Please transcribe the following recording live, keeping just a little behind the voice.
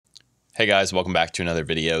Hey guys, welcome back to another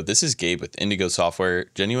video. This is Gabe with Indigo Software,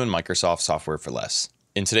 genuine Microsoft software for less.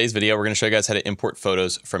 In today's video, we're going to show you guys how to import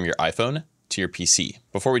photos from your iPhone to your PC.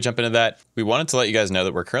 Before we jump into that, we wanted to let you guys know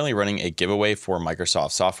that we're currently running a giveaway for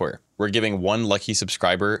Microsoft software. We're giving one lucky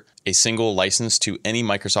subscriber a single license to any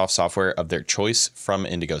Microsoft software of their choice from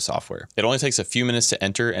Indigo Software. It only takes a few minutes to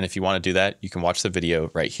enter, and if you want to do that, you can watch the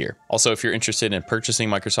video right here. Also, if you're interested in purchasing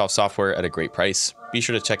Microsoft software at a great price, be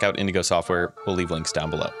sure to check out Indigo Software. We'll leave links down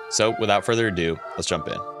below. So without further ado, let's jump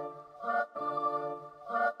in.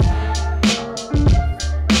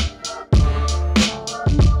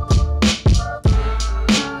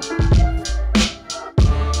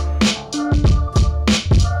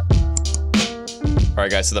 All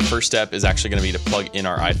right, guys, so the first step is actually going to be to plug in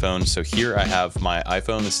our iPhone. So here I have my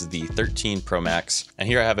iPhone. This is the 13 Pro Max. And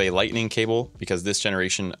here I have a lightning cable because this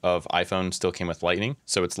generation of iPhone still came with lightning.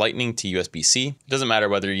 So it's lightning to USB-C. It doesn't matter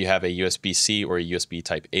whether you have a USB-C or a USB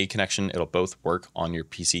type A connection. It'll both work on your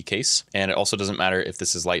PC case. And it also doesn't matter if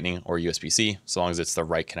this is lightning or USB-C, so long as it's the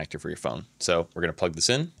right connector for your phone. So we're going to plug this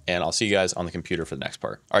in and I'll see you guys on the computer for the next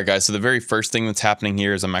part. All right, guys, so the very first thing that's happening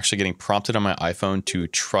here is I'm actually getting prompted on my iPhone to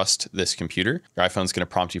trust this computer. Your iPhone's going to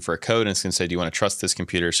prompt you for a code and it's going to say, do you want to trust this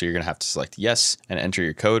computer? So you're going to have to select yes and enter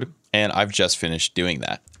your code. And I've just finished doing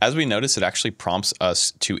that. As we notice, it actually prompts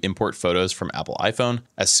us to import photos from Apple iPhone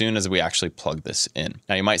as soon as we actually plug this in.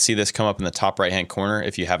 Now you might see this come up in the top right-hand corner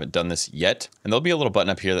if you haven't done this yet. And there'll be a little button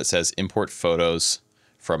up here that says import photos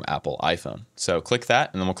from Apple iPhone. So click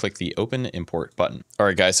that and then we'll click the open import button. All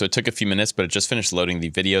right, guys, so it took a few minutes, but it just finished loading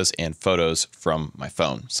the videos and photos from my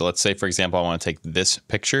phone. So let's say, for example, I want to take this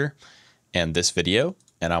picture and this video,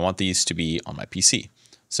 and I want these to be on my PC.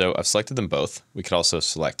 So I've selected them both. We could also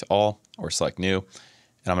select all or select new,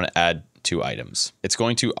 and I'm going to add 2 items. It's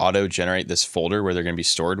going to auto generate this folder where they're going to be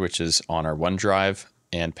stored, which is on our OneDrive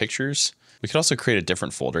and pictures. We could also create a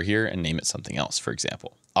different folder here and name it something else, for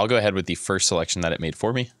example. I'll go ahead with the first selection that it made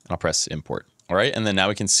for me, and I'll press import. All right, and then now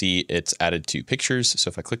we can see it's added to pictures. So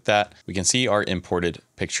if I click that, we can see our imported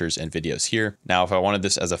pictures and videos here. Now, if I wanted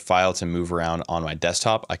this as a file to move around on my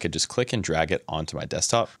desktop, I could just click and drag it onto my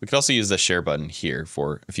desktop. We could also use the share button here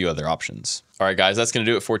for a few other options. All right, guys, that's going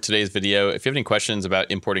to do it for today's video. If you have any questions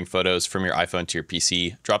about importing photos from your iPhone to your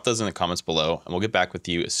PC, drop those in the comments below and we'll get back with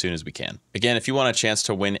you as soon as we can. Again, if you want a chance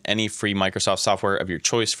to win any free Microsoft software of your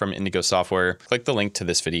choice from Indigo Software, click the link to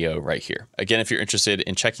this video right here. Again, if you're interested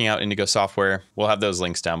in checking out Indigo Software, we'll have those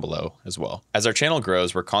links down below as well. As our channel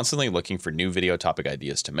grows, we're constantly looking for new video topic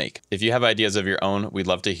ideas to make. If you have ideas of your own, we'd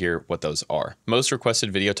love to hear what those are. Most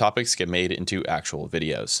requested video topics get made into actual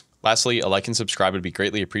videos. Lastly, a like and subscribe would be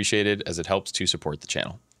greatly appreciated as it helps to support the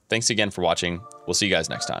channel. Thanks again for watching. We'll see you guys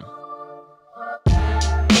next time.